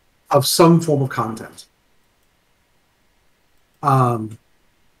of some form of content. And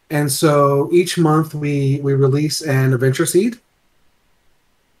so each month we release an adventure seed.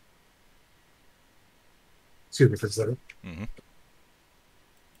 Excuse me for a second.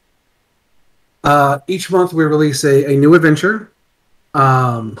 Each month we release a new adventure.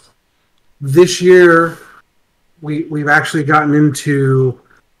 This year we've actually gotten into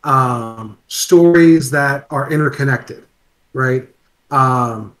stories that are interconnected, right?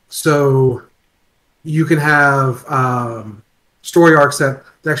 So you can have story arcs that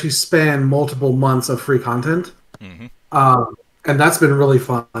actually span multiple months of free content, and that's been really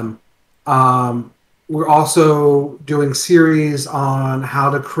fun. We're also doing series on how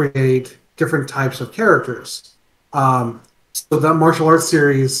to create different types of characters. So that martial arts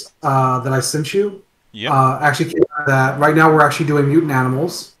series that I sent you actually came out of that. Right now we're actually doing mutant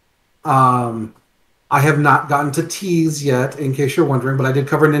animals. I have not gotten to tease yet, in case you're wondering, but I did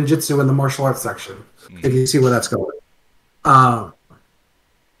cover ninjutsu in the martial arts section. If you see where that's going. But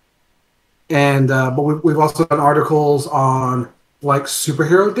we've also done articles on like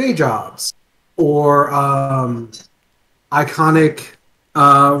superhero day jobs or iconic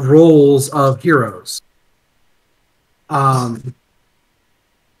roles of heroes. We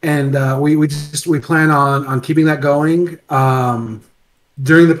plan on keeping that going.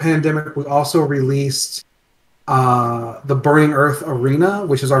 During the pandemic, we also released the Burning Earth Arena,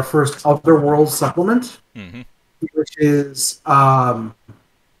 which is our first Otherworld supplement, which is it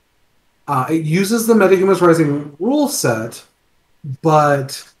uses the Metahumans Rising rule set,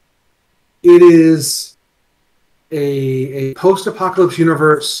 but it is a post-apocalypse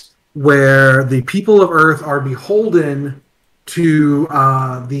universe where the people of Earth are beholden to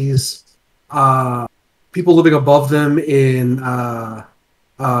these people living above them in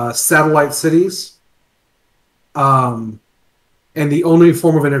satellite cities. And the only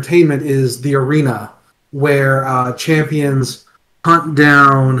form of entertainment is the arena, where champions hunt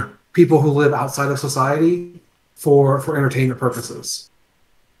down people who live outside of society for entertainment purposes.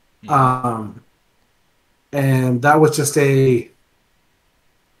 And that was just a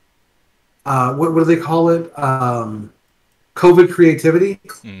what do they call it? COVID creativity.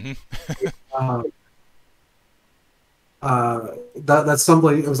 That's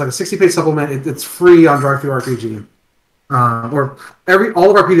something. It was like a 60-page supplement. It's free on DriveThruRPG. Or all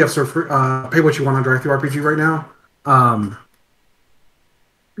of our PDFs are free. Pay what you want on DriveThruRPG right now,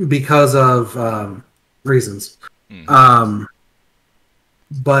 because of reasons.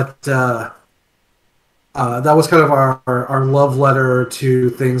 But that was kind of our love letter to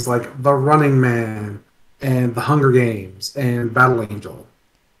things like The Running Man and The Hunger Games and Battle Angel.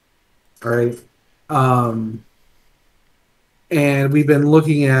 All right. And we've been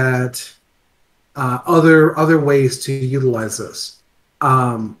looking at other ways to utilize this.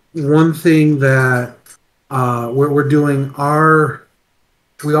 One thing that we're doing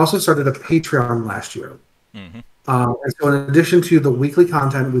we also started a Patreon last year. And so in addition to the weekly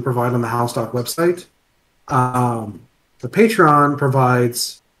content we provide on the House Doc website, the Patreon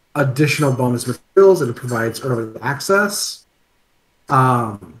provides additional bonus material materials, and it provides early access.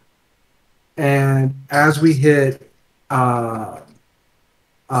 And as we hit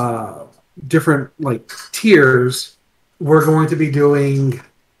different like tiers, we're going to be doing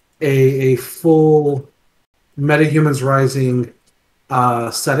a full Metahumans Rising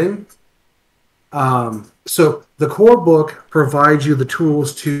setting. So the core book provides you the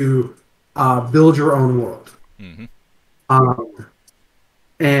tools to build your own world. Mm-hmm.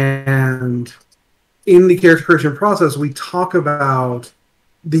 And in the character creation process, we talk about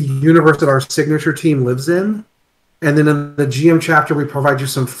the universe that our signature team lives in. And then in the GM chapter, we provide you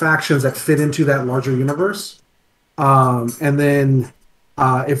some factions that fit into that larger universe. And then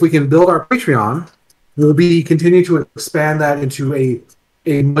if we can build our Patreon, we'll be continuing to expand that into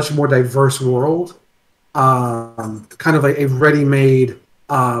a much more diverse world. Kind of like a ready-made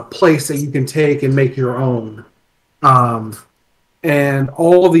place that you can take and make your own. And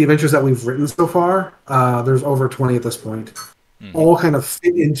all of the adventures that we've written so far, there's over 20 at this point, all kind of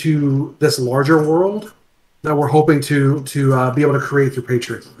fit into this larger world that we're hoping to be able to create through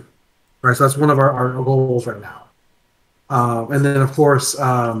Patreon. Right, so that's one of our goals right now. And then, of course,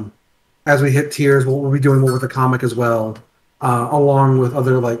 as we hit tiers, we'll be doing more with the comic as well, along with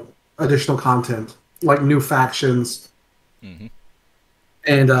other like additional content, like new factions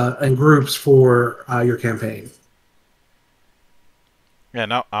and groups for your campaign. Yeah,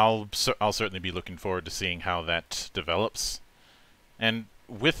 now I'll certainly be looking forward to seeing how that develops. And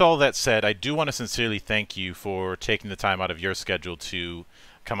with all that said, I do want to sincerely thank you for taking the time out of your schedule to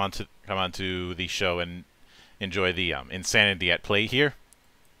come onto the show and enjoy the insanity at play here.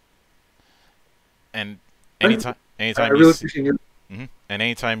 And anytime I really appreciate you. And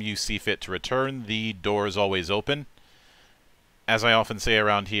anytime you see fit to return, the door is always open. As I often say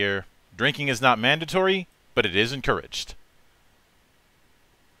around here, drinking is not mandatory, but it is encouraged.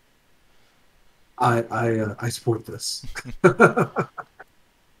 I support this.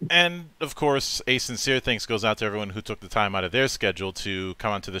 And, of course, a sincere thanks goes out to everyone who took the time out of their schedule to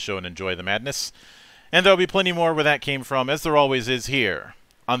come onto the show and enjoy the madness. And there'll be plenty more where that came from, as there always is here,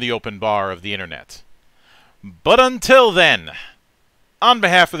 on the open bar of the internet. But until then, on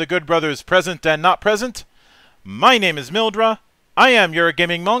behalf of the good brothers present and not present, my name is Mildra, I am your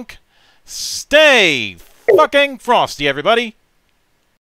gaming monk. Stay fucking frosty, everybody!